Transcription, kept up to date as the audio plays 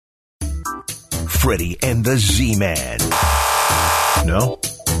Freddie and the Z-Man. No?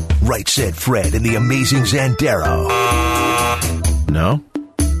 Right Said Fred and the Amazing Zandero. No?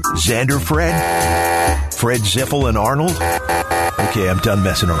 Xander Fred? Fred Ziffel and Arnold? Okay, I'm done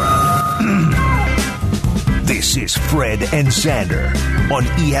messing around. This is Fred and Xander on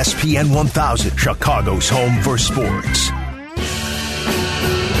ESPN 1000, Chicago's home for sports.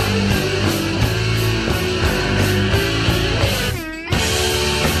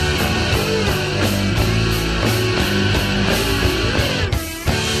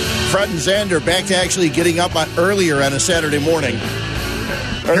 Fred and Xander back to actually getting up earlier on a Saturday morning.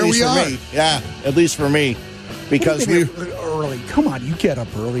 Here we are. Me. Yeah, at least for me. Because we early. Come on, you get up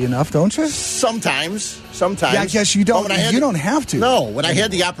early enough, don't you? Sometimes. Yeah, I guess you don't. You don't have to. No, when I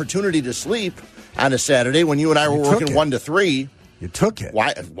had the opportunity to sleep on a Saturday, when you and I were working 1 to 3, you took it.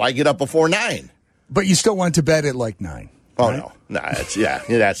 Why get up before 9? But you still went to bed at like 9. Oh, right? no.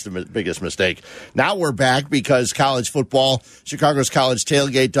 That's the biggest mistake. Now we're back because college football, Chicago's college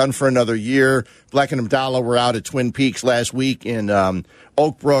tailgate done for another year. Black and Abdallah were out at Twin Peaks last week in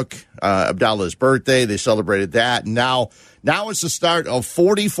Oak Brook, Abdallah's birthday. They celebrated that. And now it's the start of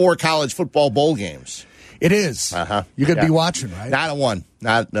 44 college football bowl games. It is. Uh-huh. You're going to be watching, right? Not a one.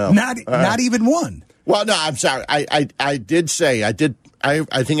 Not even one. Well, no, I'm sorry. I did say, I think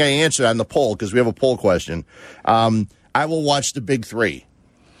I answered on the poll because we have a poll question. I will watch the Big Three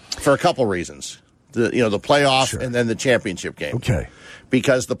for a couple reasons. The playoff Sure. and then the championship game. Okay.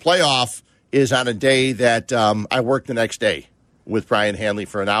 Because the playoff is on a day that I work the next day with Brian Hanley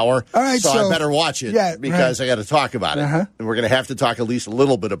for an hour. All right, so I better watch it because I got to talk about it. Uh-huh. And we're going to have to talk at least a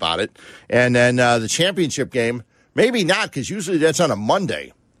little bit about it. And then the championship game, maybe not because usually that's on a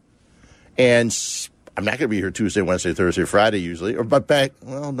Monday. And I'm not going to be here Tuesday, Wednesday, Thursday, Friday usually.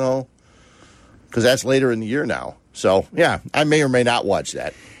 No, because that's later in the year now. So, yeah, I may or may not watch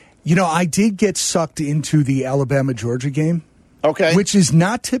that. I did get sucked into the Alabama-Georgia game. Okay. Which is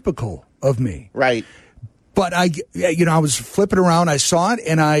not typical of me. Right. But I was flipping around. I saw it,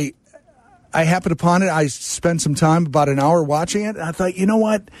 and I happened upon it. I spent some time, about an hour, watching it. And I thought, you know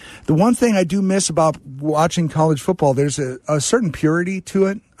what? The one thing I do miss about watching college football, there's a certain purity to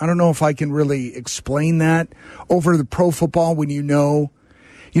it. I don't know if I can really explain that over the pro football when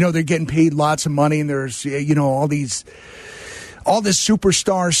they're getting paid lots of money and there's, all this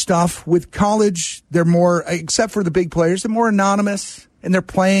superstar stuff. With college, they're more, except for the big players, they're more anonymous and they're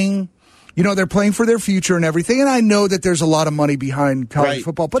playing, they're playing for their future and everything. And I know that there's a lot of money behind college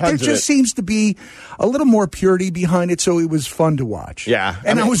football, but there just seems to be a little more purity behind it. So it was fun to watch. Yeah.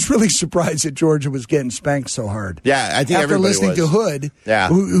 I was really surprised that Georgia was getting spanked so hard. Yeah. I think after everybody listening was. to Hood,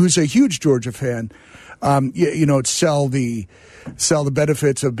 who's a huge Georgia fan, sell the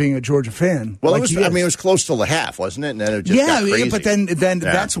benefits of being a Georgia fan. Well, it was close to the half, wasn't it? And then it just got crazy. But then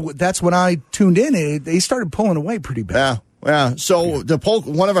that's when I tuned in. They started pulling away pretty bad. Yeah. So the poll,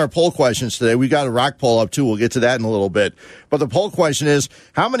 one of our poll questions today, we got a rock poll up too. We'll get to that in a little bit. But the poll question is: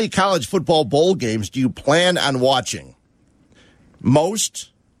 how many college football bowl games do you plan on watching? Most,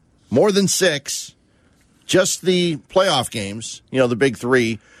 more than 6. Just the playoff games. The big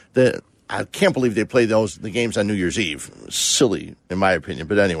 3. I can't believe they play the games on New Year's Eve. Silly, in my opinion.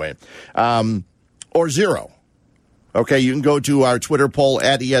 But anyway, or 0. Okay, you can go to our Twitter poll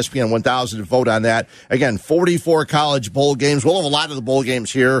at ESPN 1000 to vote on that. Again, 44 college bowl games. We'll have a lot of the bowl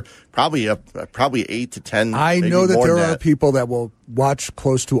games here. Probably 8 to 10. I know that there are people that will watch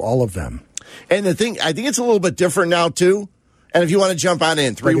close to all of them. And I think it's a little bit different now too. And if you want to jump on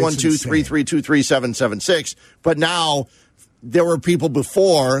in, 312-332-3776. But now, there were people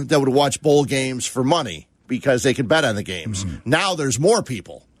before that would watch bowl games for money because they could bet on the games. Mm-hmm. Now there's more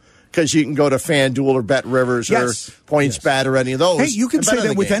people because you can go to FanDuel or Bet Rivers or PointsBet or any of those. Hey, you can say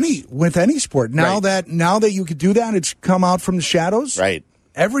that with any sport. Now that you could do that, it's come out from the shadows. Right.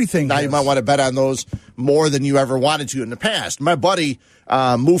 Everything. Now you might want to bet on those more than you ever wanted to in the past. My buddy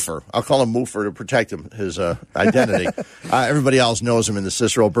Moofer, I'll call him Moofer to protect his identity. Everybody else knows him in the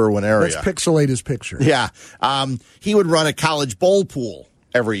Cicero Berwyn area. Let's pixelate his picture. Yeah. He would run a college bowl pool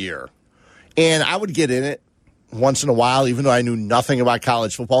every year. And I would get in it once in a while, even though I knew nothing about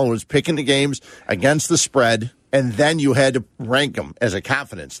college football. I was picking the games against the spread, and then you had to rank them as a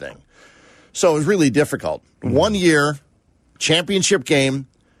confidence thing. So it was really difficult. 1 year, championship game,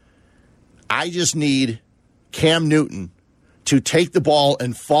 I just need Cam Newton to take the ball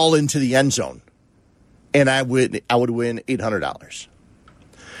and fall into the end zone, and I would win $800.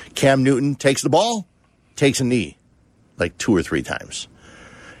 Cam Newton takes the ball, takes a knee like 2 or 3 times.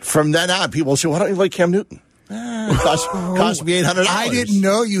 From then on, people say, why don't you like Cam Newton? Cost me $800. I didn't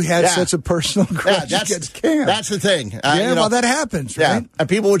know you had such a personal grudge against Cam. That's the thing. Well, that happens, right? And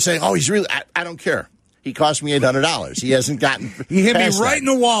people would say, "Oh, he's really." I don't care. He cost me $800. He hasn't gotten. He hit me right in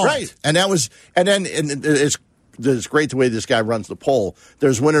the wallet. Right, and it's great the way this guy runs the poll.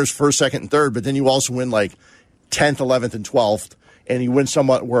 There's winners first, second, and third, but then you also win like 10th, 11th, and 12th, and you win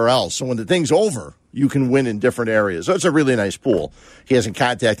somewhere else. So when the thing's over, you can win in different areas. So it's a really nice pool. He hasn't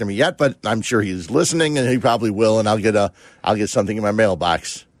contacted me yet, but I'm sure he's listening, and he probably will. And I'll get something in my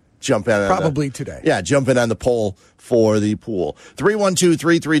mailbox. Jump in probably today. Yeah, jump in on the poll for the pool.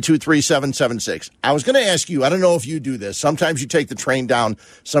 312-332-3776. I was going to ask you. I don't know if you do this. Sometimes you take the train down.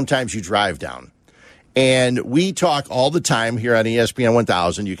 Sometimes you drive down. And we talk all the time here on ESPN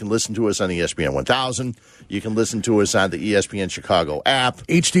 1000. You can listen to us on ESPN 1000. You can listen to us on the ESPN Chicago app.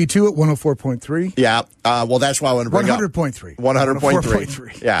 HD2 at 104.3. Yeah. Well, that's why I want to bring 100.3.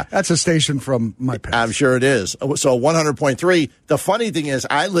 100.3. Yeah. That's a station from my past. I'm sure it is. So 100.3. The funny thing is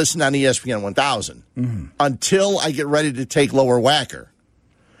I listen on ESPN 1000 until I get ready to take Lower Wacker.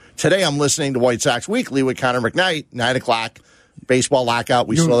 Today I'm listening to White Sox Weekly with Connor McKnight, 9 o'clock. Baseball lockout.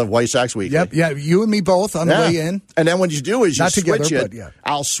 We still have White Sox Weekly. Yep, yeah, you and me both on the way in. And then what you do is you Not switch together, it. But, yeah.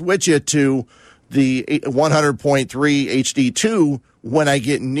 I'll switch it to the 100.3 HD2 when I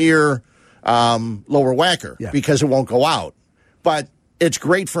get near Lower Wacker because it won't go out. But it's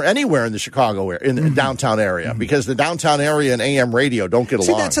great for anywhere in the Chicago area, in the downtown area, because the downtown area and AM radio don't get along.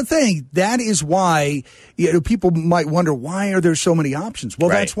 See, that's the thing. That is why people might wonder, why are there so many options?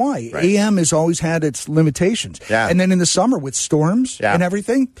 Well, that's why. Right. AM has always had its limitations. Yeah. And then in the summer with storms and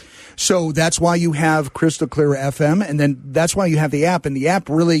everything. So that's why you have crystal clear FM, and then that's why you have the app. And the app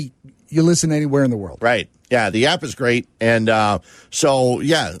really, you listen anywhere in the world. Right. Yeah, the app is great. And the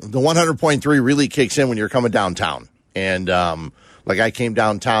 100.3 really kicks in when you're coming downtown. And like I came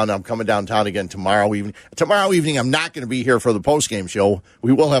downtown, I'm coming downtown again tomorrow evening. Tomorrow evening, I'm not going to be here for the postgame show.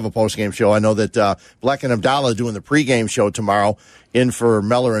 We will have a postgame show. I know that Black and Abdallah are doing the pregame show tomorrow in for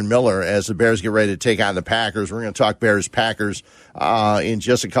Miller and Miller as the Bears get ready to take on the Packers. We're going to talk Bears-Packers in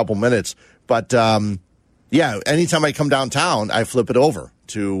just a couple minutes. But, anytime I come downtown, I flip it over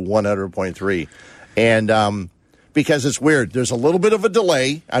to 100.3. And because it's weird, there's a little bit of a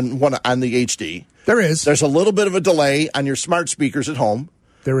delay on the HD. There is. There's a little bit of a delay on your smart speakers at home.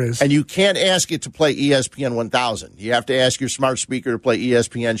 There is. And you can't ask it to play ESPN 1000. You have to ask your smart speaker to play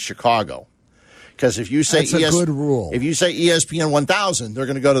ESPN Chicago. Because if you say that's a good rule. If you say ESPN 1000, they're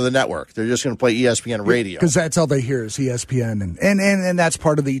going to go to the network. They're just going to play ESPN radio. Because that's all they hear is ESPN. And that's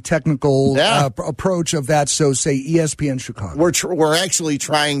part of the technical approach of that. So say ESPN Chicago. We're actually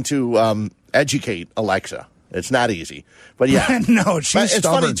trying to educate Alexa. It's not easy. But yeah. No, she's It's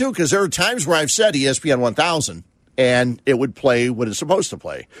funny, too, because there are times where I've said ESPN 1000, and it would play what it's supposed to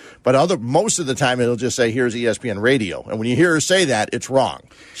play. But most of the time, it'll just say, here's ESPN radio. And when you hear her say that, it's wrong.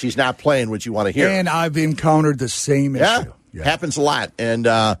 She's not playing what you want to hear. And I've encountered the same issue. Yeah, happens a lot. And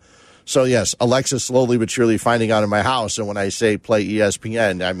so, yes, Alexa's slowly but surely finding out in my house. And when I say play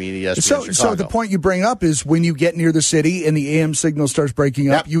ESPN, I mean ESPN Chicago. So the point you bring up is when you get near the city and the AM signal starts breaking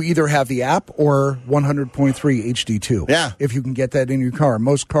up, you either have the app or 100.3 HD2. Yeah. If you can get that in your car.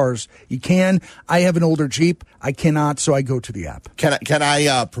 Most cars, you can. I have an older Jeep. I cannot, so I go to the app. Can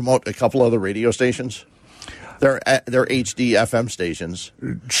I promote a couple other radio stations? They're HD FM stations.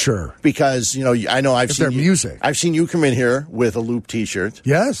 Sure. Because, I know I've seen music. I've seen you come in here with a Loop T-shirt.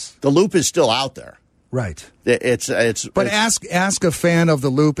 Yes. The Loop is still out there. Right. But ask a fan of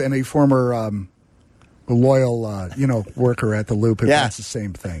the Loop and a former loyal worker at the Loop if that's the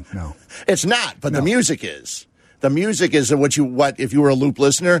same thing. No. It's not, but the music is. The music is what if you were a Loop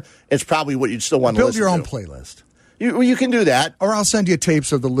listener, it's probably what you'd still want to listen to. Build your own playlist. You can do that, or I'll send you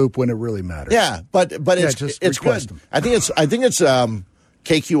tapes of the Loop when it really matters. Yeah, but it's good. Them. I think it's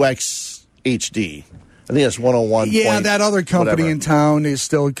KQX HD. I think it's 101. Yeah, that other company in town is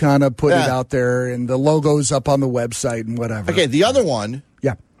still kind of putting it out there, and the logo's up on the website and whatever. Okay, the other one.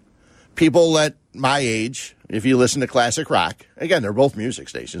 Yeah, people at my age, if you listen to classic rock, again, they're both music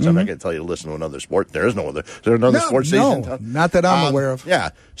stations. I'm not going to tell you to listen to another sport. There is no other. Is there another sports station in town? Not that I'm aware of. Yeah,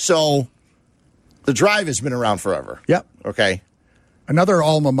 so. The Drive has been around forever. Yep. Okay. Another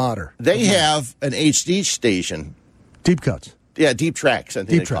alma mater. They have an HD station. Deep Cuts. Yeah, Deep Tracks.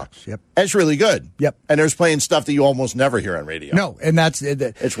 Deep Tracks, yep. That's really good. Yep. And there's playing stuff that you almost never hear on radio. No, and that's...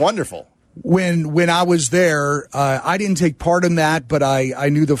 It's wonderful. When I was there, I didn't take part in that, but I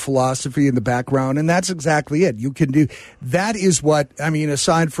knew the philosophy and the background, and that's exactly it. You can do that is what I mean.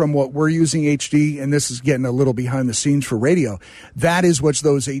 Aside from what we're using HD, and this is getting a little behind the scenes for radio, that is what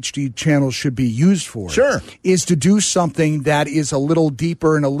those HD channels should be used for. Sure, is to do something that is a little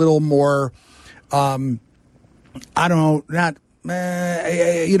deeper and a little more. I don't know, not,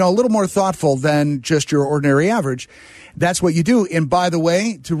 a little more thoughtful than just your ordinary average. That's what you do. And by the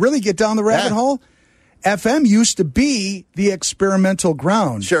way, to really get down the rabbit hole, FM used to be the experimental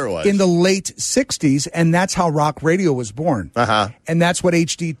ground. Sure it was. In the late 60s, and that's how rock radio was born. Uh-huh. And that's what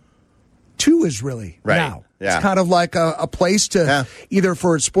HD2 is really now. Yeah. It's kind of like a place to either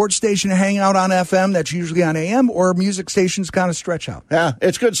for a sports station to hang out on FM that's usually on AM, or music stations kind of stretch out. Yeah,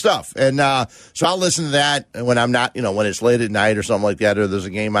 it's good stuff. And so I'll listen to that when I'm not, when it's late at night or something like that, or there's a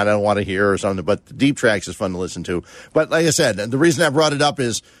game I don't want to hear or something. But the Deep Tracks is fun to listen to. But like I said, the reason I brought it up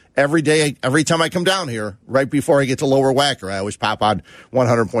is every day, every time I come down here, right before I get to Lower Wacker, I always pop on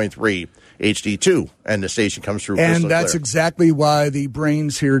 100.3 HD2, and the station comes through crystal And that's clear. exactly why the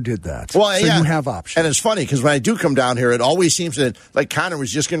brains here did that. Well, so you have options. And it's funny because when I do come down here, it always seems that, like Connor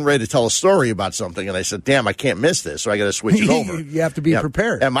was just getting ready to tell a story about something, and I said, "Damn, I can't miss this," so I got to switch it over. You have to be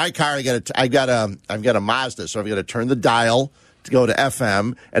prepared. And my car, I've got a Mazda, so I've got to turn the dial to go to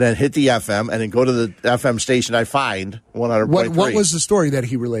FM, and then hit the FM, and then go to the FM station I find 100.3. What was the story that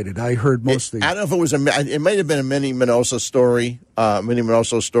he related? I heard mostly. I don't know if it was it might have been a Minnie Minoso story.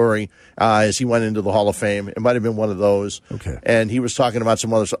 As he went into the Hall of Fame. It might have been one of those. Okay. And he was talking about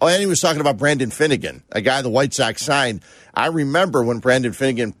some other stuff. Oh, and he was talking about Brandon Finnegan, a guy the White Sox signed. I remember when Brandon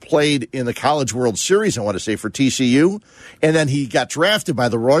Finnegan played in the College World Series, I want to say, for TCU, and then he got drafted by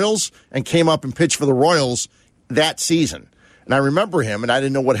the Royals and came up and pitched for the Royals that season. And I remember him, and I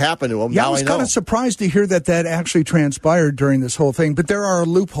didn't know what happened to him. Yeah, now I was I know. kind of surprised to hear that actually transpired during this whole thing. But there are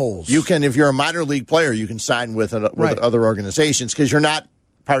loopholes. You can, if you're a minor league player, you can sign with other organizations because you're not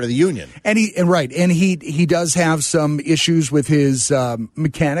part of the union. And he does have some issues with his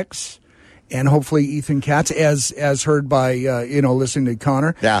mechanics. And hopefully Ethan Katz, as heard by listening to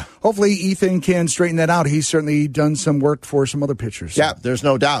Connor. Yeah. Hopefully Ethan can straighten that out. He's certainly done some work for some other pitchers. Yeah, there's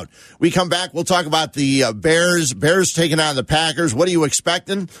no doubt. We come back, we'll talk about the Bears. Bears taking on the Packers. What are you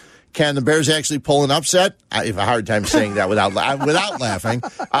expecting? Can the Bears actually pull an upset? I have a hard time saying that without laughing.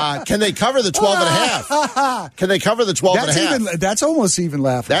 Can they cover the 12.5? Can they cover the 12.5? That's almost even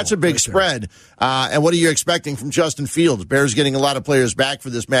laughable. That's a big spread. And what are you expecting from Justin Fields? Bears getting a lot of players back for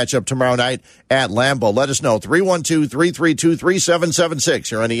this matchup tomorrow night at Lambeau. Let us know. 312-332-3776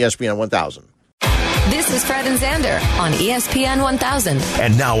 here on ESPN 1000. This is Fred and Zander on ESPN 1000.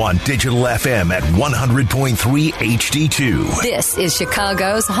 And now on Digital FM at 100.3 HD2. This is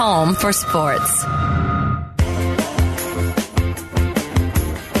Chicago's home for sports.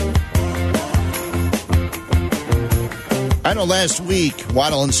 I know last week,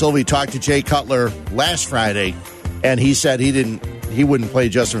 Waddle and Sylvie talked to Jay Cutler last Friday, and he said he wouldn't play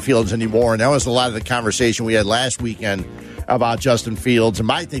Justin Fields anymore. And that was a lot of the conversation we had last weekend about Justin Fields. And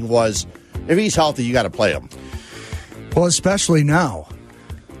my thing was, if he's healthy, you got to play him. Well, especially now.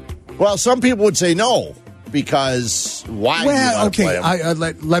 Well, some people would say no, because why? Well, do you okay. play him?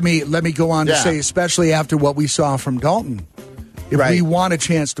 Let me go on to say, especially after what we saw from Dalton, if we want a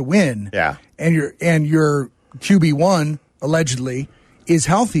chance to win, and your QB1 allegedly is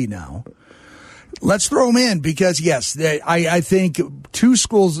healthy now, let's throw him in, because yes, I think two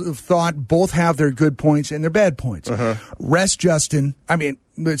schools of thought both have their good points and their bad points. Rest Justin. I mean,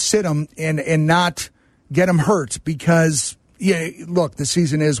 sit him and not get him hurt, because look, the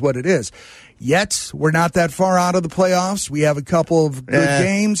season is what it is. Yet we're not that far out of the playoffs. We have a couple of good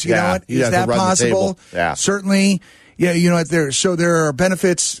games. You know what? Is that possible? Yeah. Certainly. Yeah, so there are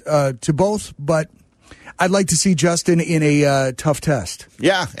benefits to both, but I'd like to see Justin in a tough test.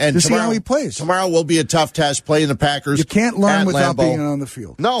 Yeah, and to see how he plays. Tomorrow will be a tough test playing the Packers. You can't learn without Lambeau. being on the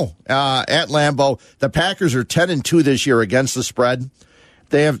field. No, at Lambeau, the Packers are 10-2 this year against the spread.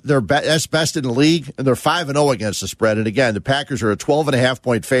 They're best in the league, and they're 5-0 against the spread. And again, the Packers are a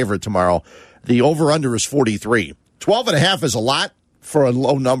 12.5-point favorite tomorrow. The over/under is 43. 12.5 is a lot for a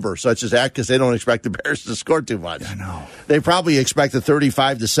low number such as that, because they don't expect the Bears to score too much. I know. They probably expect a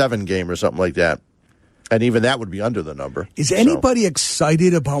 35-7 game or something like that. And even that would be under the number. Is anybody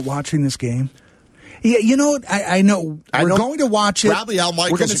excited about watching this game? Yeah, you know what? I know we're going to watch it. Probably Al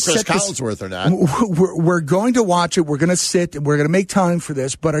Michaels and Chris Collinsworth are not. We're going to watch it. We're going to sit. We're going to make time for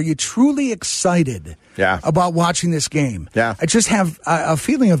this. But are you truly excited about watching this game? Yeah. I just have a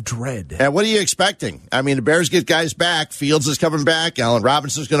feeling of dread. And what are you expecting? I mean, the Bears get guys back. Fields is coming back. Allen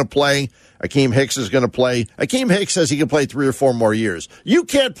Robinson's going to play. Akeem Hicks is going to play. Akeem Hicks says he can play 3 or 4 more years. You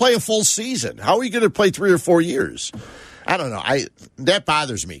can't play a full season. How are you going to play 3 or 4 years? I don't know. That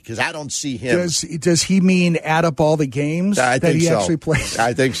bothers me, because I don't see him. Does he mean add up all the games that he actually plays?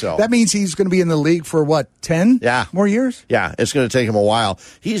 I think so. That means he's going to be in the league for, 10 more years? Yeah, it's going to take him a while.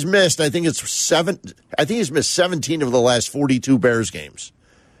 He's missed, I think he's missed 17 of the last 42 Bears games.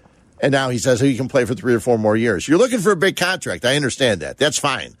 And now he says he can play for 3 or 4 more years. You're looking for a big contract. I understand that. That's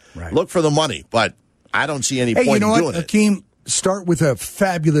fine. Right. Look for the money, but I don't see any point you know in what, doing it. Hakeem, start with a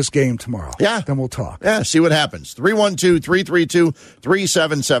fabulous game tomorrow. Yeah. Then we'll talk. Yeah, see what happens.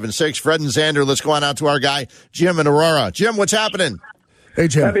 312-332-3776. Fred and Xander, let's go on out to our guy, Jim in Aurora. Jim, what's happening? Hey,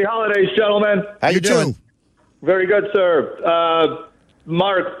 Jim. Happy holidays, gentlemen. How you doing? Very good, sir.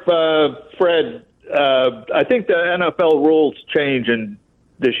 Mark, Fred, I think the NFL rules change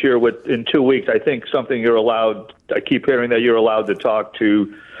this year in 2 weeks. I think something you're allowed, I keep hearing that you're allowed to talk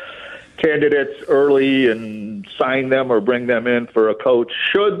to candidates early and sign them or bring them in for a coach.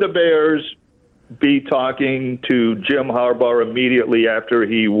 Should the Bears be talking to Jim Harbaugh immediately after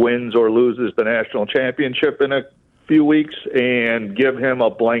he wins or loses the national championship in a few weeks and give him a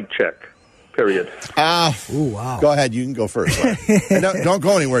blank check, period? Wow. Go ahead. You can go first. And don't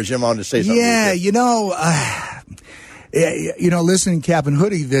go anywhere, Jim. I want to say something. Yeah, listening to Cap and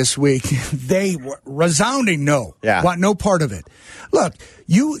Hoodie this week, they were resounding no. Yeah. Want no part of it. Look,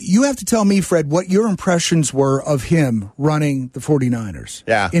 you have to tell me, Fred, what your impressions were of him running the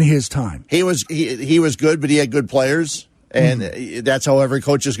 49ers in his time. He was good, but he had good players, and that's how every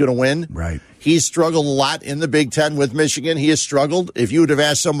coach is going to win. Right. He's struggled a lot in the Big Ten with Michigan. He has struggled. If you would have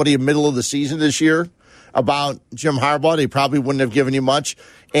asked somebody in the middle of the season this year about Jim Harbaugh, they probably wouldn't have given you much.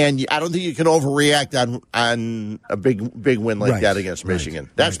 And I don't think you can overreact on a big win like that against Michigan.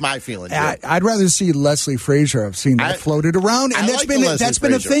 That's my feeling, Jim. I'd rather see Leslie Frazier. I've seen that floated around, and that's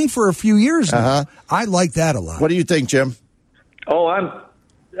been a thing for a few years now. I like that a lot. What do you think, Jim? Oh, I'm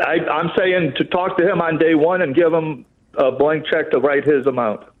saying to talk to him on day one and give him a blank check to write his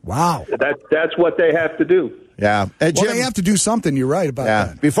amount. Wow. That's what they have to do. Yeah. Jim, they have to do something. You're right about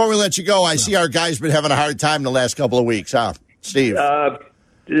that. Before we let you go, I see our guy's been having a hard time the last couple of weeks, huh? Steve.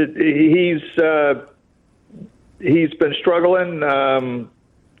 He's been struggling.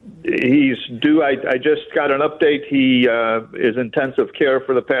 He's due. I just got an update. He is intensive care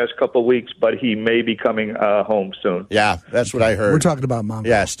for the past couple of weeks, but he may be coming home soon. Yeah, that's what I heard. We're talking about Mom.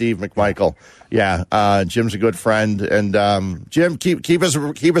 Yeah, Steve McMichael. Yeah, Jim's a good friend, and Jim, keep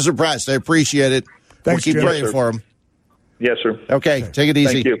us abreast. I appreciate it. Thanks, we'll keep Jim. praying for him. Yes, sir. Okay, take it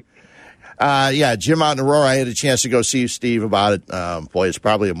easy. Thank you. Jim out in Aurora, I had a chance to go see Steve about it. It's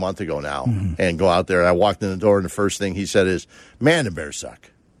probably a month ago now, and go out there. I walked in the door, and the first thing he said is, "Man, the Bears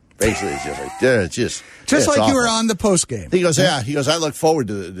suck." Basically, it's just like, it's just like awful. you were on the post game. He goes, yeah. He goes, I look forward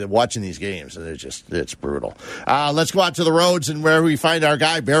to watching these games, and it's brutal. Let's go out to the roads and where we find our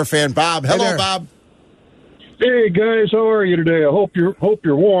guy, Bear fan Bob. Hello, Bob. Hey guys, how are you today? I hope you're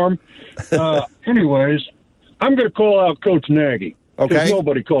warm. Anyways, I'm going to call out Coach Nagy. Okay.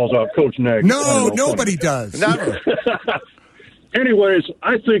 Nobody calls out Coach Nagy. No, nobody does. Never. Anyways,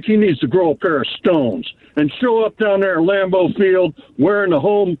 I think he needs to grow a pair of stones and show up down there at Lambeau Field wearing the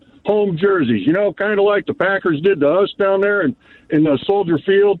home jerseys, kind of like the Packers did to us down there in the Soldier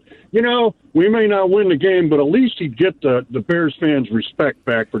Field. We may not win the game, but at least he'd get the Bears fans' respect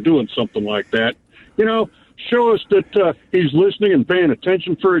back for doing something like that. Show us that he's listening and paying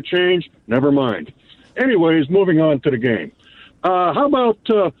attention for a change. Never mind. Anyways, moving on to the game. How about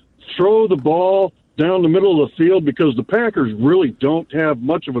throw the ball down the middle of the field, because the Packers really don't have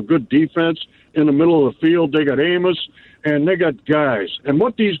much of a good defense in the middle of the field. They got Amos, and they got guys. And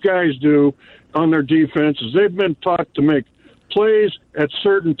what these guys do on their defense is they've been taught to make plays at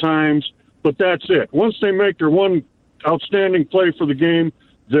certain times, but that's it. Once they make their one outstanding play for the game,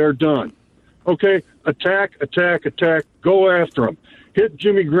 they're done. Okay, attack, go after them. Hit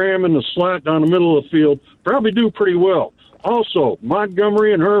Jimmy Graham in the slot down the middle of the field. Probably do pretty well. Also,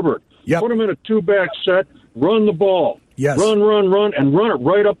 Montgomery and Herbert. Yep. Put them in a two-back set, run the ball. Yes. Run, and run it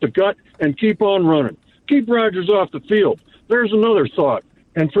right up the gut, and keep on running. Keep Rodgers off the field. There's another thought.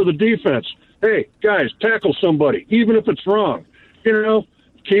 And for the defense, hey, guys, tackle somebody, even if it's wrong.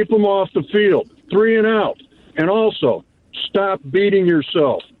 Keep them off the field. 3 and out. And also, stop beating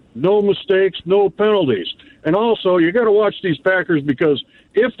yourself. No mistakes, no penalties. And also, you got to watch these Packers, because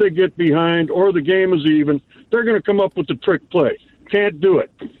if they get behind or the game is even, they're going to come up with the trick play. Can't do it.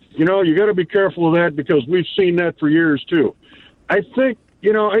 You got to be careful of that, because we've seen that for years too. I think,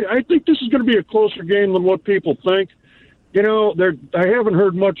 I think this is going to be a closer game than what people think. I haven't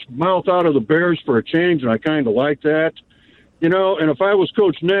heard much mouth out of the Bears for a change, and I kind of like that. And if I was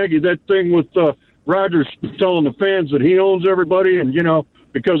Coach Nagy, that thing with Rodgers telling the fans that he owns everybody, and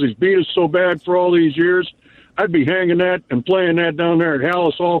because he's beat us so bad for all these years, I'd be hanging that and playing that down there at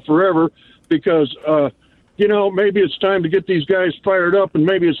Hallis Hall forever, because maybe it's time to get these guys fired up, and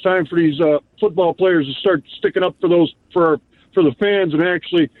maybe it's time for these football players to start sticking up for the fans and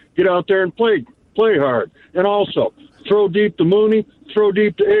actually get out there and play hard. And also, throw deep to Mooney, throw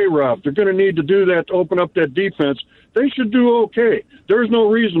deep to A-Rob. They're going to need to do that to open up that defense. They should do okay. There's no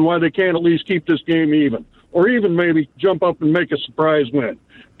reason why they can't at least keep this game even, or even maybe jump up and make a surprise win.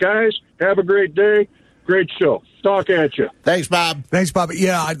 Guys, have a great day. Great show. Talk at you. Thanks, Bob. Thanks, Bob.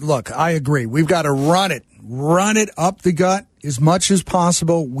 Yeah, look, I agree. We've got to run it up the gut as much as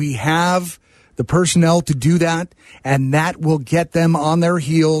possible. We have the personnel to do that, and that will get them on their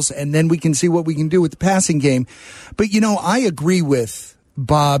heels, and then we can see what we can do with the passing game. But, I agree with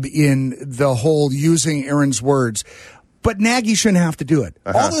Bob in the whole using Aaron's words. But Nagy shouldn't have to do it.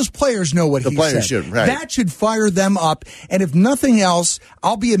 All those players know what he said. The players should, right. That should fire them up. And if nothing else,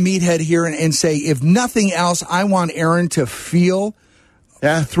 I'll be a meathead here and say, if nothing else, I want Aaron to feel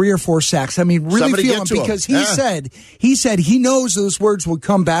 3 or 4 sacks. I mean, really Somebody feel him, because he said he knows those words would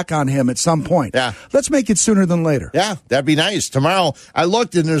come back on him at some point. Yeah. Let's make it sooner than later. Yeah, that'd be nice. Tomorrow, I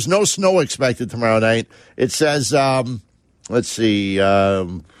looked, and there's no snow expected tomorrow night. It says, let's see,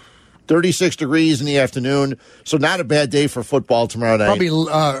 36 degrees in the afternoon, so not a bad day for football tomorrow night. Probably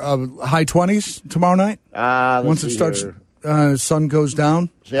high 20s tomorrow night. Once it starts, sun goes down.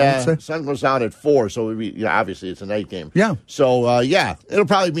 Yeah, sun goes down at 4, so it would be, obviously it's a night game. Yeah. So it'll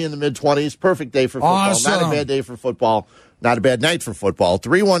probably be in the mid-20s. Perfect day for football. Awesome. Not a bad day for football. Not a bad night for football.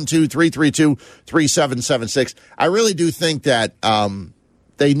 312-332-3776. I really do think that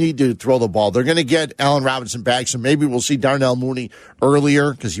they need to throw the ball. They're going to get Allen Robinson back, so maybe we'll see Darnell Mooney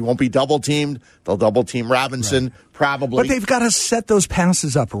earlier because he won't be double-teamed. They'll double-team Robinson, probably. But they've got to set those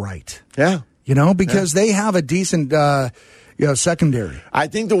passes up right. Yeah. Because they have a decent secondary. I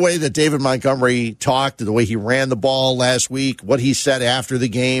think the way that David Montgomery talked, the way he ran the ball last week, what he said after the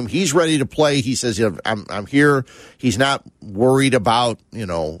game, he's ready to play. He says, I'm here. He's not worried about,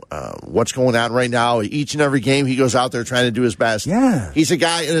 what's going on right now. Each and every game, he goes out there trying to do his best. Yeah. He's a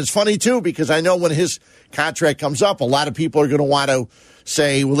guy, and it's funny, too, because I know when his contract comes up, a lot of people are going to want to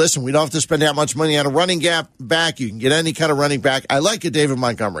say, well, listen, we don't have to spend that much money on a running back. You can get any kind of running back. I like it, David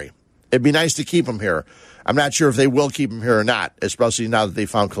Montgomery. It'd be nice to keep him here. I'm not sure if they will keep him here or not, especially now that they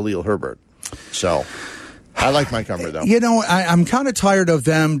found Khalil Herbert. So I like Montgomery, though. I'm kind of tired of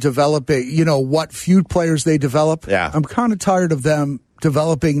them developing, what few players they develop. Yeah. I'm kind of tired of them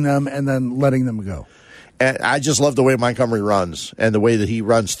developing them and then letting them go. And I just love the way Montgomery runs and the way that he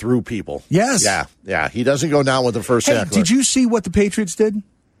runs through people. Yes. Yeah. He doesn't go down with the first tackler. Did you see what the Patriots did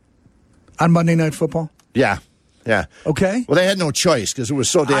on Monday Night Football? Yeah. Okay. Well, they had no choice because it was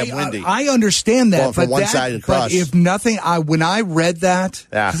so damn windy. I understand that. From one side across. But if nothing, when I read that,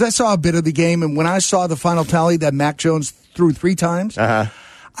 because I saw a bit of the game, and when I saw the final tally that Mac Jones threw 3 times,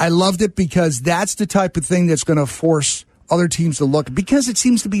 I loved it because that's the type of thing that's going to force other teams to look, because it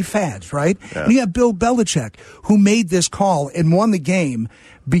seems to be fads, right? Yeah. And you have Bill Belichick, who made this call and won the game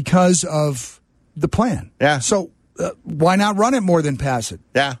because of the plan. Yeah. So why not run it more than pass it?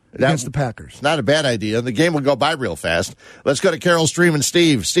 Yeah. Against the Packers. It's not a bad idea. The game will go by real fast. Let's go to Carroll Stream and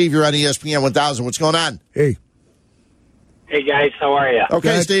Steve. Steve, you're on ESPN 1000. What's going on? Hey. Hey, guys. How are you?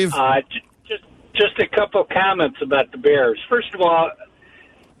 Okay, Steve. Just a couple comments about the Bears. First of all,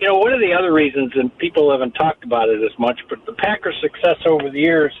 one of the other reasons, and people haven't talked about it as much, but the Packers' success over the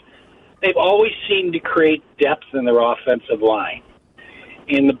years, they've always seemed to create depth in their offensive line.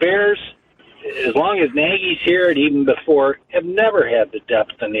 And the Bears, as long as Nagy's here and even before, have never had the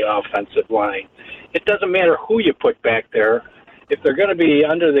depth in the offensive line. It doesn't matter who you put back there. If they're going to be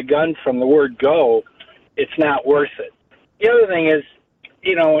under the gun from the word go, it's not worth it. The other thing is,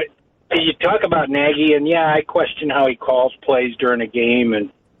 you talk about Nagy, and I question how he calls plays during a game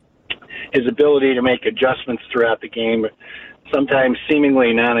and his ability to make adjustments throughout the game, sometimes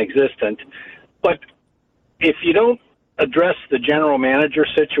seemingly non-existent. But if you don't address the general manager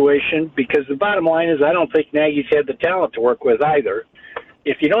situation, because the bottom line is I don't think Nagy's had the talent to work with either.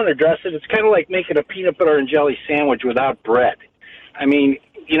 If you don't address it, it's kind of like making a peanut butter and jelly sandwich without bread. I mean,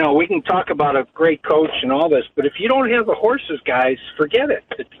 we can talk about a great coach and all this, but if you don't have the horses, guys, forget it.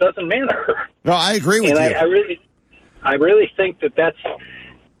 It doesn't matter. No, I agree with you. I really think that's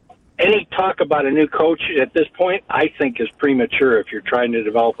any talk about a new coach at this point, I think, is premature if you're trying to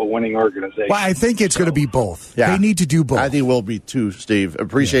develop a winning organization. Well, I think it's going to be both. Yeah. They need to do both. I think it will be too, Steve.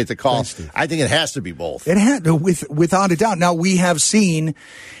 Appreciate the call. Thanks, I think it has to be both. It had without a doubt. Now, we have seen,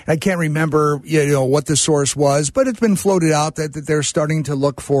 I can't remember what the source was, but it's been floated out that they're starting to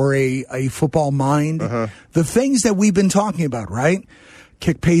look for a football mind. The things that we've been talking about, right?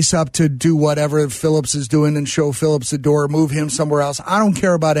 kick Pace up to do whatever Phillips is doing and show Phillips the door, move him somewhere else. I don't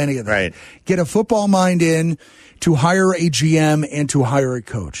care about any of that. Right. Get a football mind in to hire a GM and to hire a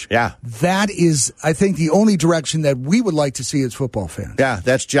coach. Yeah. That is, I think, the only direction that we would like to see as football fans. Yeah,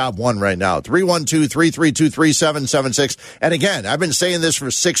 that's job one right now. 312-332-3776. And again, I've been saying this for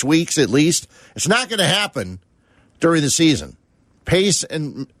 6 weeks at least. It's not going to happen during the season. Pace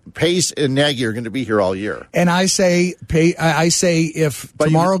and Nagy are going to be here all year. And I say if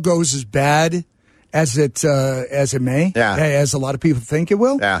tomorrow goes as bad as it may, as a lot of people think it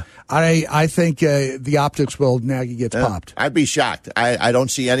will, I think the optics will Nagy gets popped. I'd be shocked. I don't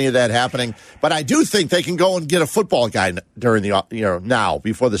see any of that happening, but I do think they can go and get a football guy during the now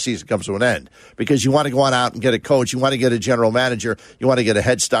before the season comes to an end, because you want to go on out and get a coach, you want to get a general manager, you want to get a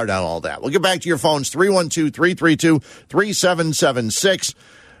head start on all that. We'll get back to your phones 312-332-3776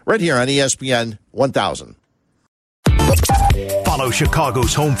 right here on ESPN 1000. Follow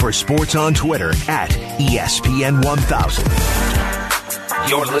Chicago's Home for Sports on Twitter at ESPN 1000.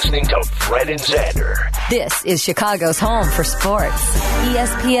 You're listening to Fred and Zander. This is Chicago's home for sports.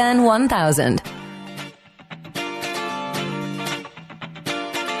 ESPN 1000.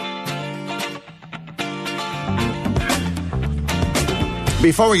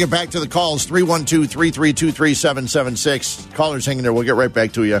 Before we get back to the calls, 312-332-3776. Callers hanging there. We'll get right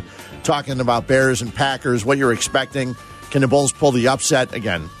back to you. Talking about Bears and Packers, what you're expecting. Can the Bulls pull the upset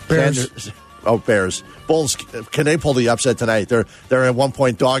again? Bears. Bears. Bulls, can they pull the upset tonight? They're at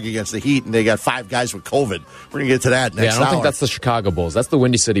 1-point dog against the Heat, and they got 5 guys with COVID. We're going to get to that next hour. I don't think that's the Chicago Bulls. That's the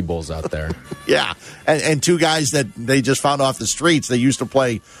Windy City Bulls out there. Yeah, and 2 guys that they just found off the streets. They used to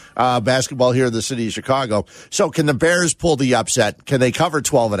play basketball here in the city of Chicago. So can the Bears pull the upset? Can they cover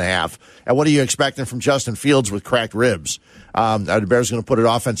 12.5? And what are you expecting from Justin Fields with cracked ribs? Are the Bears going to put an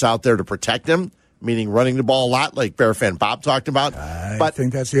offense out there to protect him, meaning running the ball a lot like Bear fan Bob talked about? I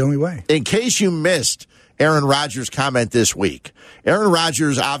think that's the only way. In case you missed Aaron Rodgers' comment this week, Aaron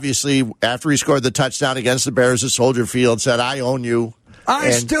Rodgers, obviously, after he scored the touchdown against the Bears at Soldier Field, said, I own you.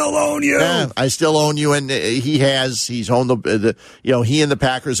 I still own you. Yeah, I still own you, and he's owned the he and the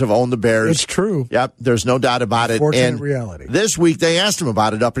Packers have owned the Bears. It's true. Yep, there's no doubt about it. Fortunate reality. This week they asked him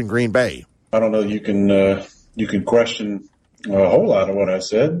about it up in Green Bay. I don't know. You can question a whole lot of what I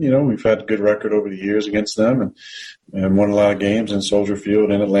said. We've had a good record over the years against them, and won a lot of games in Soldier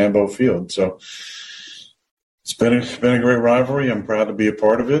Field and at Lambeau Field. So it's been a great rivalry. I'm proud to be a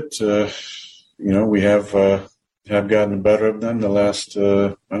part of it. We have gotten the better of them the last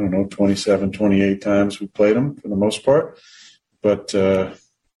 27, 28 times we played them for the most part. But I'm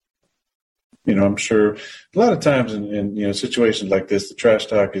sure a lot of times in situations like this, the trash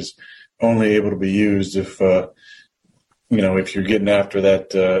talk is only able to be used if you're getting after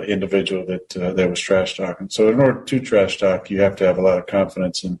that individual that was trash talking. So in order to trash talk, you have to have a lot of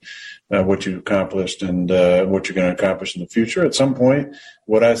confidence in what you've accomplished and what you're going to accomplish in the future. At some point,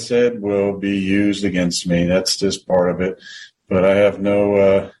 what I said will be used against me. That's just part of it. But I have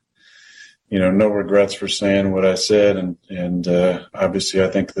no regrets for saying what I said. And obviously, I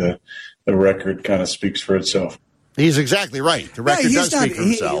think the record kind of speaks for itself. He's exactly right. The record does speak for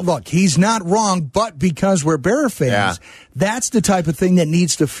himself. Look, he's not wrong, but because we're Bear fans, that's the type of thing that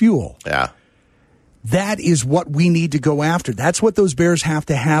needs to fuel. Yeah. That is what we need to go after. That's what those Bears have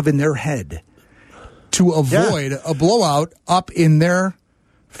to have in their head to avoid a blowout up in their,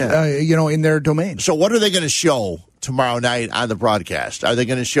 in their domain. So what are they going to show tomorrow night on the broadcast? Are they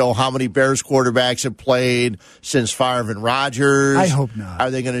going to show how many Bears quarterbacks have played since Favre and Rodgers? I hope not. Are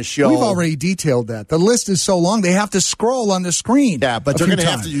they going to show? We've already detailed that. The list is so long, they have to scroll on the screen. Yeah, but they're going to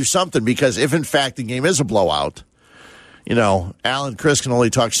have to do something, because if, in fact, the game is a blowout, Alan Chris can only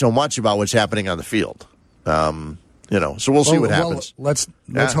talk so much about what's happening on the field. So we'll see what happens. Let's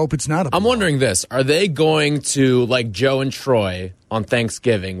hope it's not a blowout. I'm wondering this. Are they going to, like Joe and Troy on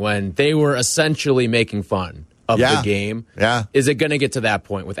Thanksgiving, when they were essentially making fun of the game? Yeah. Is it going to get to that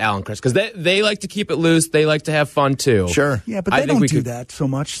point with Alan Chris? Because they like to keep it loose. They like to have fun, too. Sure. Yeah, but they don't do that so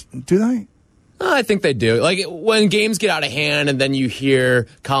much, do they? I think they do. Like, when games get out of hand and then you hear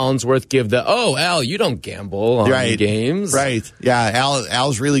Collinsworth give the, Al, you don't gamble on games. Right. Yeah,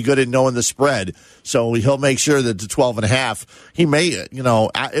 Al's really good at knowing the spread. So he'll make sure that the 12.5, he may,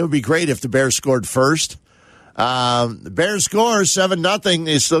 it would be great if the Bears scored first. The Bears score 7-0.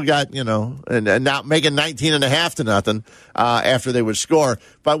 They still got, and not making 19.5 to 0 after they would score.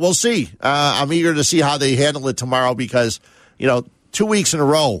 But we'll see. I'm eager to see how they handle it tomorrow, because, 2 weeks in a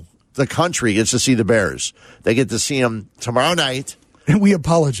row, the country gets to see the Bears. They get to see them tomorrow night. And we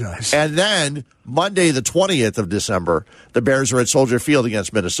apologize. And then Monday, the 20th of December, the Bears are at Soldier Field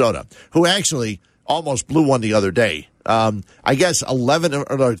against Minnesota, who actually almost blew one the other day. I guess 11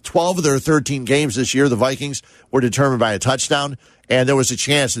 or 12 of their 13 games this year, the Vikings were determined by a touchdown, and there was a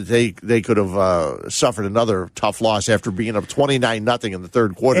chance that they could have suffered another tough loss after being up 29-0 in the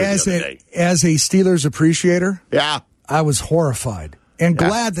third quarter As the other day. As a Steelers appreciator, yeah, I was horrified. And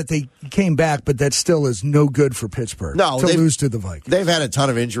glad that they came back, but that still is no good for Pittsburgh to lose to the Vikings. They've had a ton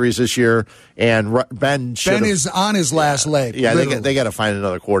of injuries this year, and Ben is on his last leg. Yeah, they got to find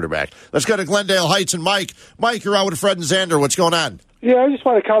another quarterback. Let's go to Glendale Heights and Mike. Mike, you're out with Fred and Xander. What's going on? Yeah, I just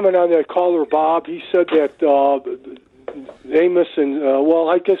want to comment on that caller, Bob. He said that Amos and,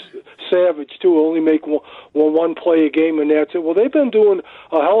 I guess Savage, too, only make one play a game, and that's it. Well, they've been doing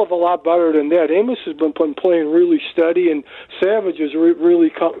a hell of a lot better than that. Amos has been playing really steady, and Savage is really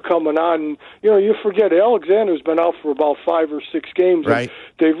coming on. And, you forget, Alexander's been out for about 5 or 6 games. Right. And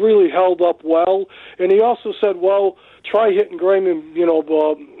they've really held up well. And he also said, try hitting Graham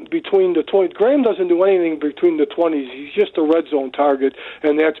between the 20s. Graham doesn't do anything between the 20s. He's just a red zone target,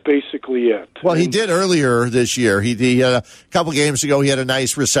 and that's basically it. Well, he did earlier this year. He had a couple games ago. He had a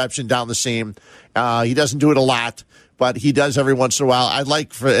nice reception down the seam. He doesn't do it a lot, but he does every once in a while. I'd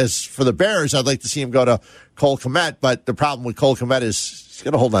like for the Bears, I'd like to see him go to Cole Kmet, but the problem with Cole Kmet is he's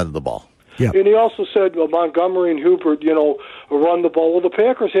going to hold on to the ball. Yep. And he also said Montgomery and Hubert, run the ball. Well, the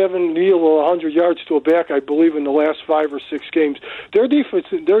Packers haven't yielded 100 yards to a back, I believe, in the last 5 or 6 games. Their defense,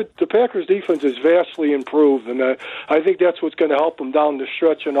 the Packers' defense is vastly improved, and I think that's what's going to help them down the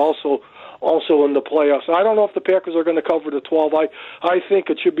stretch and also in the playoffs. I don't know if the Packers are going to cover the 12. I think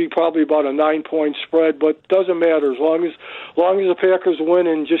it should be probably about a 9-point spread, but it doesn't matter. As long as the Packers win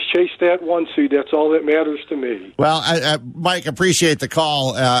and just chase that 1 seed, that's all that matters to me. Well, Mike, appreciate the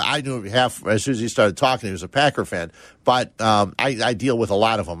call. I knew as soon as he started talking, he was a Packer fan. But I deal with a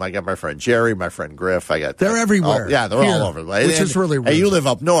lot of them. I got my friend Jerry, my friend Griff. They're everywhere. They're all over the place. Which is really weird. And you live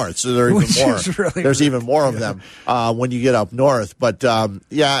up north, so there are even more. There's even more of them when you get up north. But I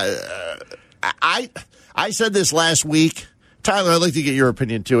said this last week. Tyler, I'd like to get your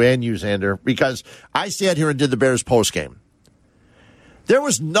opinion too, and you, Xander, because I sat here and did the Bears postgame. There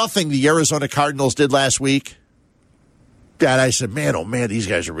was nothing the Arizona Cardinals did last week that I said, man, oh man, these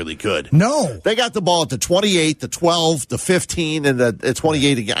guys are really good. No. They got the ball at the 28, the 12, the 15, and the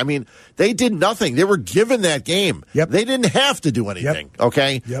 28 again. I mean, they did nothing. They were given that game. Yep. They didn't have to do anything,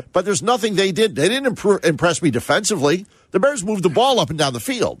 okay? Yep. But there's nothing they did. They didn't impress me defensively. The Bears moved the ball up and down the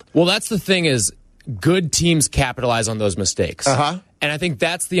field. Well, that's the thing is good teams capitalize on those mistakes. Uh-huh. And I think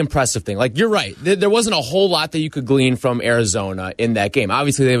that's the impressive thing. Like, you're right. There wasn't a whole lot that you could glean from Arizona in that game.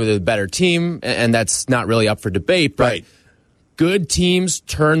 Obviously, they were the better team, and that's not really up for debate. But right. Good teams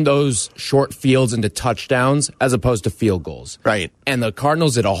turn those short fields into touchdowns as opposed to field goals. Right. And the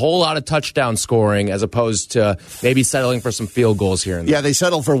Cardinals did a whole lot of touchdown scoring as opposed to maybe settling for some field goals here and there. Yeah, they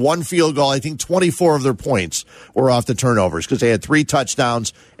settled for 1 field goal. I think 24 of their points were off the turnovers because they had 3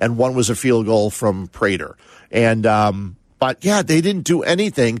 touchdowns and 1 was a field goal from Prater. And, but yeah, they didn't do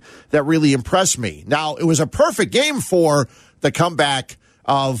anything that really impressed me. Now, it was a perfect game for the comeback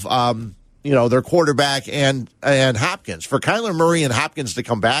of, their quarterback and Hopkins. For Kyler Murray and Hopkins to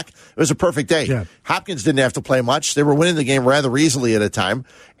come back, it was a perfect day. Yeah. Hopkins didn't have to play much. They were winning the game rather easily at a time,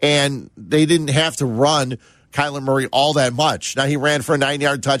 and they didn't have to run Kyler Murray all that much. Now, he ran for a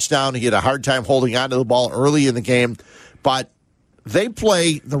 9-yard touchdown. He had a hard time holding on to the ball early in the game, but they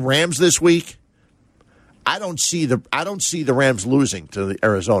play the Rams this week. I don't see the Rams losing to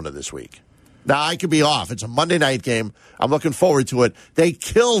Arizona this week. Now, I could be off. It's a Monday night game. I'm looking forward to it. They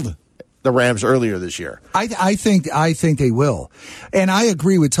killed the Rams earlier this year. I think they will. And I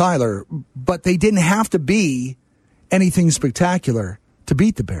agree with Tyler, but they didn't have to be anything spectacular to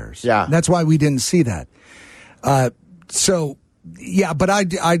beat the Bears. Yeah. That's why we didn't see that. But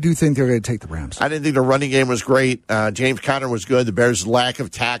I do think they're going to take the Rams. I didn't think the running game was great. James Conner was good. The Bears' lack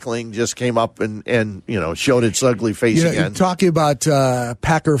of tackling just came up and showed its ugly face again. Talking about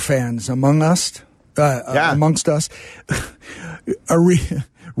Packer fans amongst us.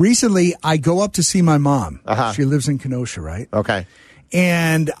 Recently, I go up to see my mom. Uh-huh. She lives in Kenosha, right? Okay.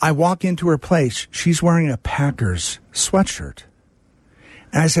 And I walk into her place. She's wearing a Packers sweatshirt.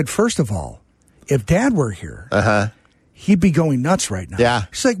 And I said, first of all, if Dad were here, he'd be going nuts right now. Yeah.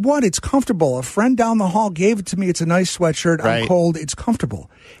 She's like, what? It's comfortable. A friend down the hall gave it to me. It's a nice sweatshirt. Right. I'm cold. It's comfortable.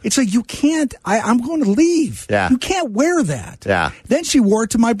 It's like, you can't. I'm going to leave. Yeah. You can't wear that. Yeah. Then she wore it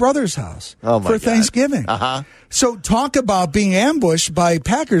to my brother's house for Thanksgiving. Uh-huh. So talk about being ambushed by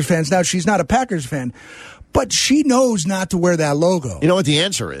Packers fans. Now, she's not a Packers fan, But she knows not to wear that logo. You know what the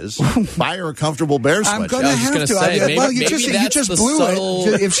answer is? Buy her a comfortable Bears sweatshirt. I'm going to have to. Say, you just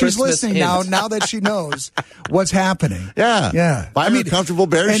blew it. If she's listening now that she knows what's happening. Yeah. Buy her a comfortable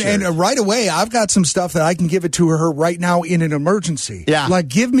Bears shirt. And right away, I've got some stuff that I can give it to her right now in an emergency. Yeah. Like,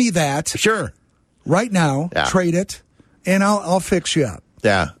 give me that. Sure. Right now, trade it, and I'll fix you up.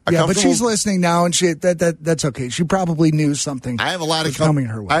 Yeah, but she's listening now, and that's okay. She probably knew something. I have a lot of coming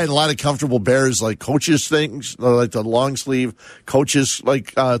her way. I had a lot of comfortable Bears like coaches things, like the long sleeve coaches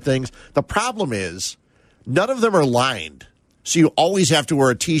things. The problem is none of them are lined, so you always have to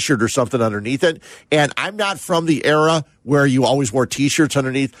wear a T-shirt or something underneath it. And I'm not from the era where you always wore T-shirts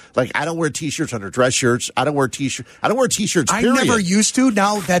underneath. Like, I don't wear T-shirts under dress shirts. I don't wear T-shirts. I never used to.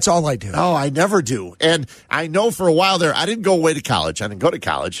 Now that's all I do. Oh, I never do. And I know for a while there, I didn't go away to college. I didn't go to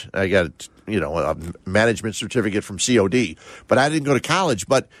college. I got, a management certificate from COD, but I didn't go to college.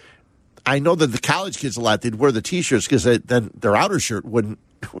 But I know that the college kids a lot, they'd wear the T-shirts because then their outer shirt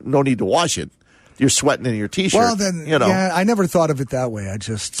no need to wash it. You're sweating in your T-shirt. Well, then, I never thought of it that way.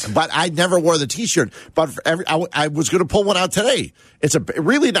 But I never wore the T-shirt. But I was going to pull one out today. It's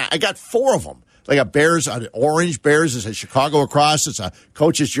really not. I got 4 of them. Like an orange Bears. It's a Chicago across. It's a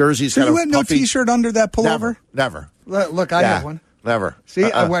coach's jersey. So you had no T-shirt under that pullover? Never. Look, I have one. Never. See,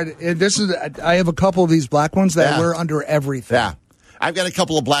 I have a couple of these black ones that I wear under everything. Yeah. I've got a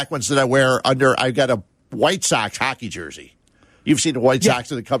couple of black ones that I wear under. I've got a White Sox hockey jersey. You've seen the White Sox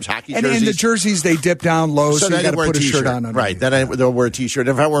and the Cubs hockey jerseys. And the jerseys, they dip down low, so you got to put a shirt on underneath. Right, then they'll wear a T-shirt.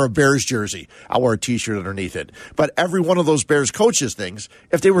 If I wear a Bears jersey, I'll wear a T-shirt underneath it. But every one of those Bears coaches things,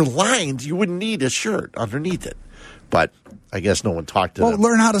 if they were lined, you wouldn't need a shirt underneath it. But I guess no one talked to them. Well,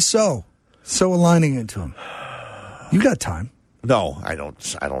 learn how to sew. Sew a lining into them. You got time. No, I don't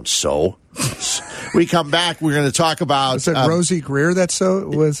sew. We come back. We're going to talk about. Was it Rosie Greer that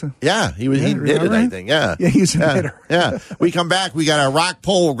was? Yeah, he knitted. I think. Yeah, he's a knitter. Yeah. We come back. We got our rock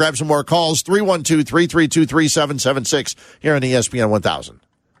poll. We'll grab some more calls. 312-332-3776 here on ESPN 1000.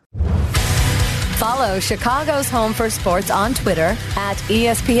 Follow Chicago's Home for Sports on Twitter at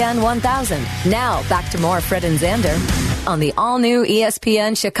ESPN 1000. Now back to more Fred and Xander on the all-new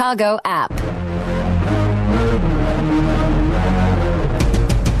ESPN Chicago app.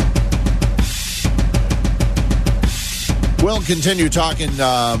 We'll continue talking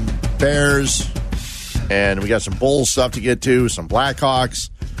Bears, and we got some Bulls stuff to get to, some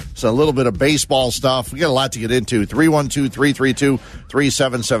Blackhawks, so a little bit of baseball stuff. We got a lot to get into.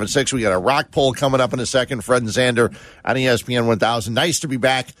 312-332-3776. We got a rock poll coming up in a second. Fred and Xander on ESPN 1000. Nice to be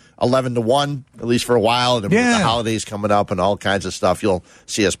back 11-1, at least for a while. And with the holidays coming up and all kinds of stuff, you'll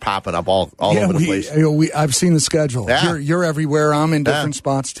see us popping up all over the place. I've seen the schedule. Yeah. You're everywhere. I'm in different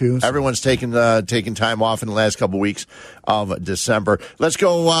spots, too. So. Everyone's taking time off in the last couple weeks of December. Let's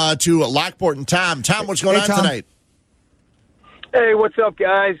go to Lockport and Tom. Tom, what's going on tonight? Hey, what's up,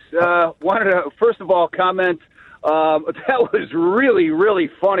 guys? Wanted to, first of all, comment. That was really, really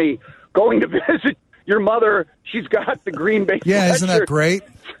funny. Going to visit your mother. She's got the Green Bay sweatshirt. Isn't that great?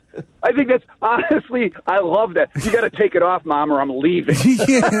 I think that's, honestly, I love that. You got to take it off, Mom, or I'm leaving.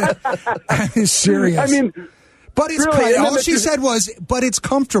 I'm serious. I mean, but it's really, all she said was, but it's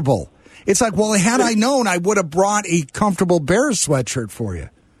comfortable. It's like, well, had I known, I would have brought a comfortable Bears sweatshirt for you.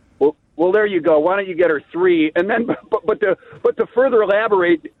 Well, there you go. Why don't you get her 3? And then, but to further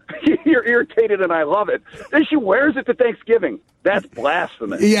elaborate, you're irritated, and I love it. Then she wears it to Thanksgiving. That's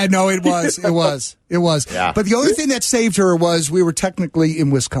blasphemous. Yeah, no, it was. It was. Yeah. But the only thing that saved her was we were technically in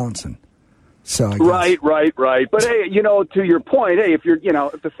Wisconsin. So right. But hey, to your point, hey, if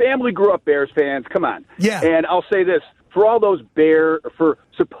if the family grew up Bears fans, come on. Yeah. And I'll say this. For all those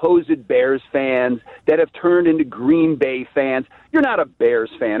supposed Bears fans that have turned into Green Bay fans, you're not a Bears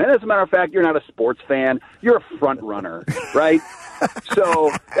fan. And as a matter of fact, you're not a sports fan. You're a front runner, right?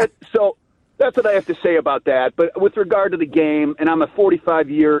 So that's what I have to say about that. But with regard to the game, and I'm a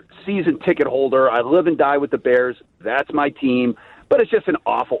 45-year season ticket holder. I live and die with the Bears. That's my team. But it's just an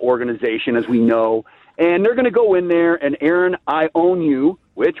awful organization, as we know. And they're going to go in there, and Aaron, I own you,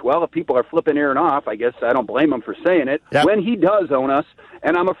 which, well, if people are flipping Aaron off, I guess I don't blame them for saying it, when he does own us.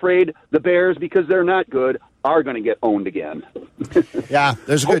 And I'm afraid the Bears, because they're not good, are going to get owned again. Yeah,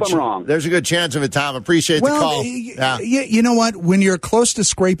 there's a good I'm wrong. There's a good chance of it, Tom. Appreciate the call. You know what? When you're close to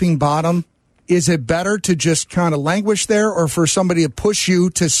scraping bottom, is it better to just kind of languish there, or for somebody to push you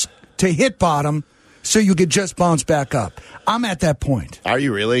to hit bottom so you could just bounce back up? I'm at that point. Are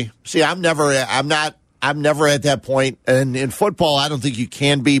you really? See, I'm never at that point. And in football, I don't think you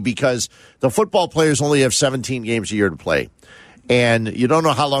can be, because the football players only have 17 games a year to play. And you don't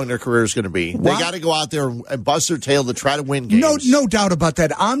know how long their career is going to be. They got to go out there and bust their tail to try to win games. No doubt about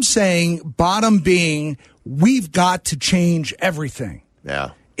that. I'm saying bottom being we've got to change everything.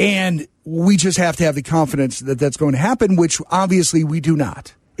 Yeah. And we just have to have the confidence that that's going to happen, which obviously we do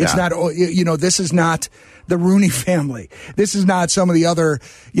not. It's not, this is not the Rooney family. This is not some of the other,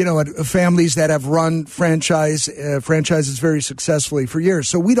 families that have run franchises very successfully for years.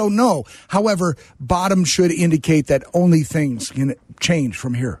 So we don't know. However, bottom should indicate that only things can change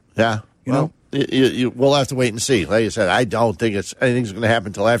from here. Yeah. We'll have to wait and see. Like I said, I don't think anything's going to happen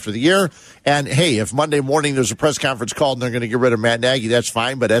until after the year. And, hey, if Monday morning there's a press conference called and they're going to get rid of Matt Nagy, that's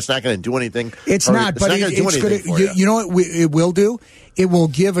fine, but that's not going to do anything. It's not going to do anything. You know what it will do? It will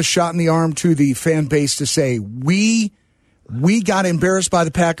give a shot in the arm to the fan base to say, we got embarrassed by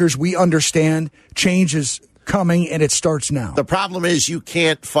the Packers. We understand change is coming, and it starts now. The problem is you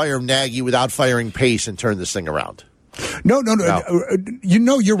can't fire Nagy without firing Pace and turn this thing around. No.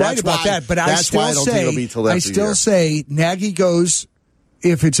 You're right about that. But I still say Nagy goes,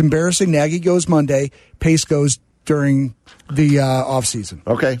 if it's embarrassing, Nagy goes Monday, Pace goes during the offseason.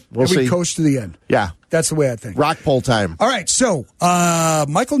 Okay, we'll see. We coast to the end. Yeah. That's the way I think. Rock poll time. All right, so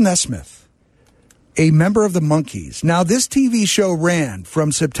Michael Nesmith, a member of the Monkees. Now, this TV show ran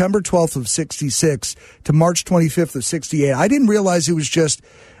from September 12th of 66 to March 25th of 68. I didn't realize it was just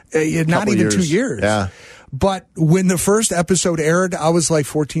not even 2 years. Yeah. But when the first episode aired, I was like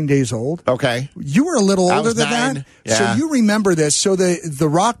 14 days old. Okay. You were a little older than 9. that. Yeah. So you remember this. So the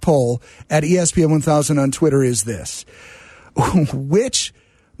rock poll at ESPN 1000 on Twitter is this. Which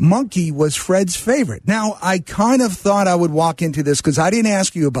monkey was Fred's favorite? Now, I kind of thought I would walk into this because I didn't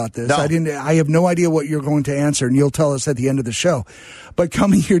ask you about this. No. I have no idea what you're going to answer, and you'll tell us at the end of the show. But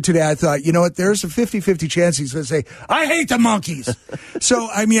coming here today, I thought, you know what, there's a 50-50 chance he's going to say, I hate the Monkees. So,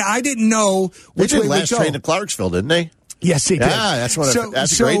 I mean, I didn't know which way they did Last we'd go. Train to Clarksville, didn't they? Yes, they did. Yeah, that's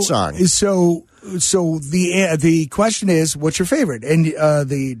a great song. So the question is, what's your favorite? And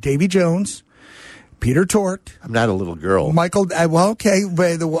the Davy Jones, Peter Tork. I'm not a little girl. Michael, okay,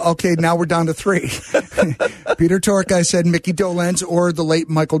 now we're down to 3. Peter Tork, I said Mickey Dolenz, or the late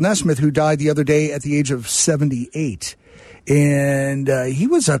Michael Nesmith, who died the other day at the age of 78. And he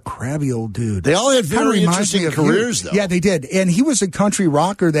was a crabby old dude. They all had very interesting careers, though. Yeah, they did. And he was a country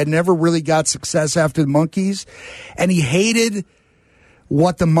rocker that never really got success after the Monkees. And he hated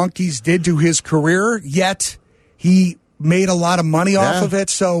what the Monkees did to his career, yet he made a lot of money off of it.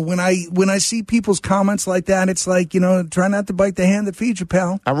 So when I see people's comments like that, it's like, try not to bite the hand that feeds you,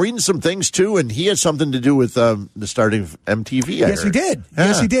 pal. I'm reading some things too, and he had something to do with the starting of MTV. Yes, he did. Yeah.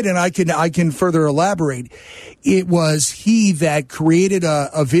 Yes, he did, and I can further elaborate. It was he that created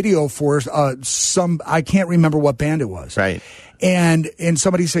a video for I can't remember what band it was. Right. And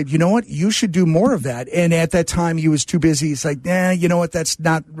somebody said, you know what, you should do more of that. And at that time, he was too busy. He's like, you know what, that's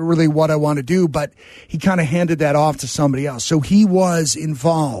not really what I want to do. But he kind of handed that off to somebody else. So he was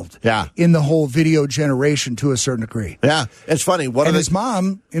involved in the whole video generation to a certain degree. Yeah, it's funny. His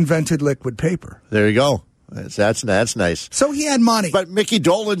mom invented liquid paper. There you go. That's nice. So he had money. But Mickey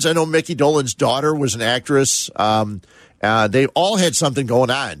Dolenz, I know Mickey Dolenz' daughter was an actress. They all had something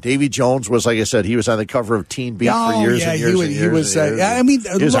going on. Davy Jones was, like I said, he was on the cover of Teen Beat for years and years and years.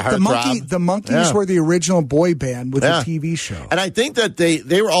 The Monkees were the original boy band with a TV show. And I think that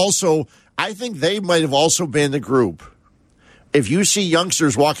they were also, I think they might have also been the group. If you see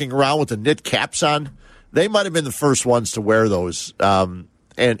youngsters walking around with the knit caps on, they might have been the first ones to wear those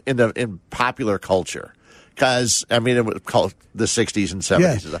in popular culture. Because, it was called the 60s and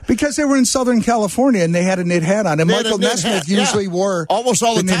 70s. Yeah, because they were in Southern California and they had a knit hat on. And Michael Nesmith usually wore almost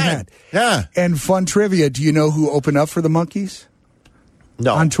all the time. Hat. Yeah. And fun trivia, do you know who opened up for the Monkees?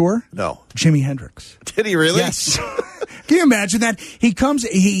 No. On tour? No. Jimi Hendrix. Did he really? Yes. Can you imagine that? He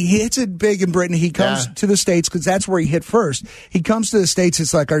hits it big in Britain. He comes to the States because that's where he hit first. He comes to the States.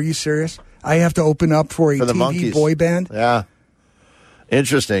 It's like, are you serious? I have to open up for a TV Monkees. Boy band? Yeah.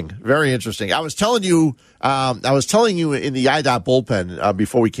 Interesting. Very interesting. I was telling you in the IDOT bullpen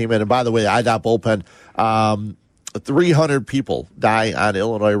before we came in, and by the way, IDOT bullpen, 300 people die on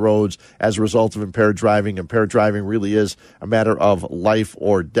Illinois roads as a result of impaired driving. Impaired driving really is a matter of life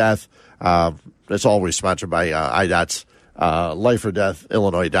or death. It's always sponsored by IDOT's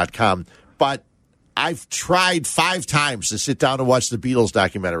lifeordeathillinois.com. But I've tried 5 times to sit down and watch the Beatles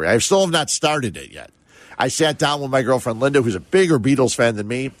documentary. I still have not started it yet. I sat down with my girlfriend Linda, who's a bigger Beatles fan than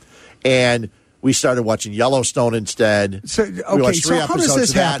me, and we started watching Yellowstone instead. So how does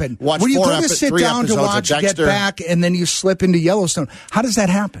this happen? When you go to sit down to watch Get Back and then you slip into Yellowstone, how does that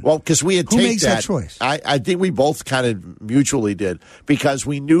happen? Well, because we had Who makes that choice? I think we both kind of mutually did, because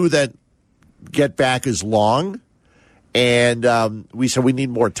we knew that Get Back is long, And we said we need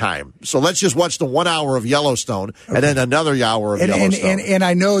more time. So let's just watch the 1 hour of Yellowstone and then another hour of Yellowstone. And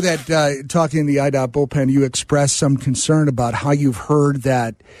I know that talking in the IDOT bullpen, you expressed some concern about how you've heard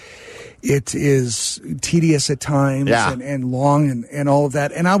that it is tedious at times and long and all of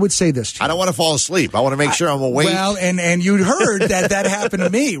that. And I would say this to you. I don't want to fall asleep. I want to make sure I'm awake. Well, and you heard that happened to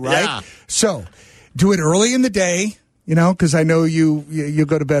me, right? Yeah. So do it early in the day. Because I know you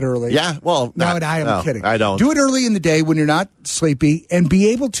go to bed early. Yeah, well, no, I'm kidding. I don't. Do it early in the day when you're not sleepy and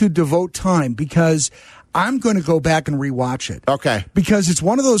be able to devote time, because I'm going to go back and rewatch it. Okay. Because it's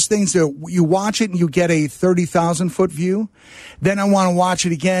one of those things that you watch it and you get a 30,000-foot view. Then I want to watch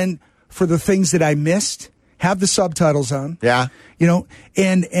it again for the things that I missed. Have the subtitles on. Yeah. And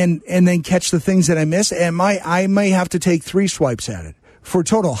then catch the things that I missed. And I may have to take 3 swipes at it for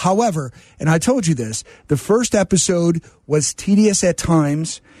total. However, and I told you this, the first episode was tedious at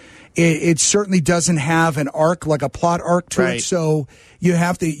times. It certainly doesn't have an arc, like a plot arc to it. So you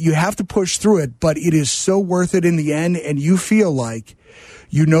have to push through it, but it is so worth it in the end. And you feel like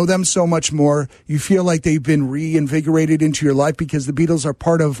you know them so much more. You feel like they've been reinvigorated into your life, because the Beatles are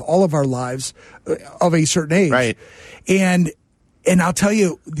part of all of our lives of a certain age. Right. And I'll tell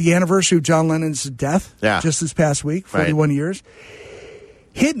you, the anniversary of John Lennon's death, just this past week, 41 years,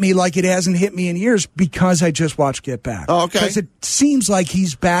 hit me like it hasn't hit me in years, because I just watched Get Back. Oh, okay. Because it seems like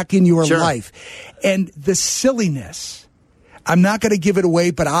he's back in your life. And the silliness, I'm not going to give it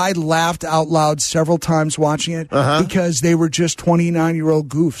away, but I laughed out loud several times watching it because they were just 29-year-old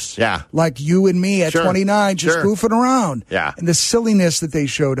goofs. Yeah. Like you and me at 29, just goofing around. Yeah. And the silliness that they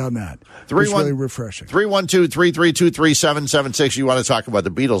showed on that was really refreshing. 312-332-3776. You want to talk about the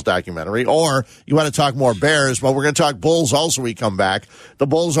Beatles documentary, or you want to talk more Bears, but we're going to talk Bulls also when we come back. The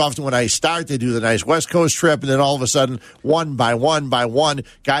Bulls, often when I start, they do the nice West Coast trip, and then all of a sudden, one by one,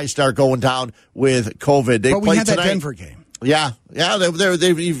 guys start going down with COVID. They but we play had tonight. that Denver game. Yeah, they've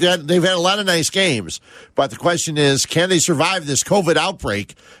had a lot of nice games, but the question is, can they survive this COVID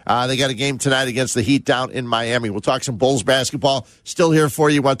outbreak? They got a game tonight against the Heat down in Miami. We'll talk some Bulls basketball. Still here for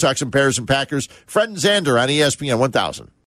you. Want to talk some Bears and Packers? Fred and Xander on ESPN 1000.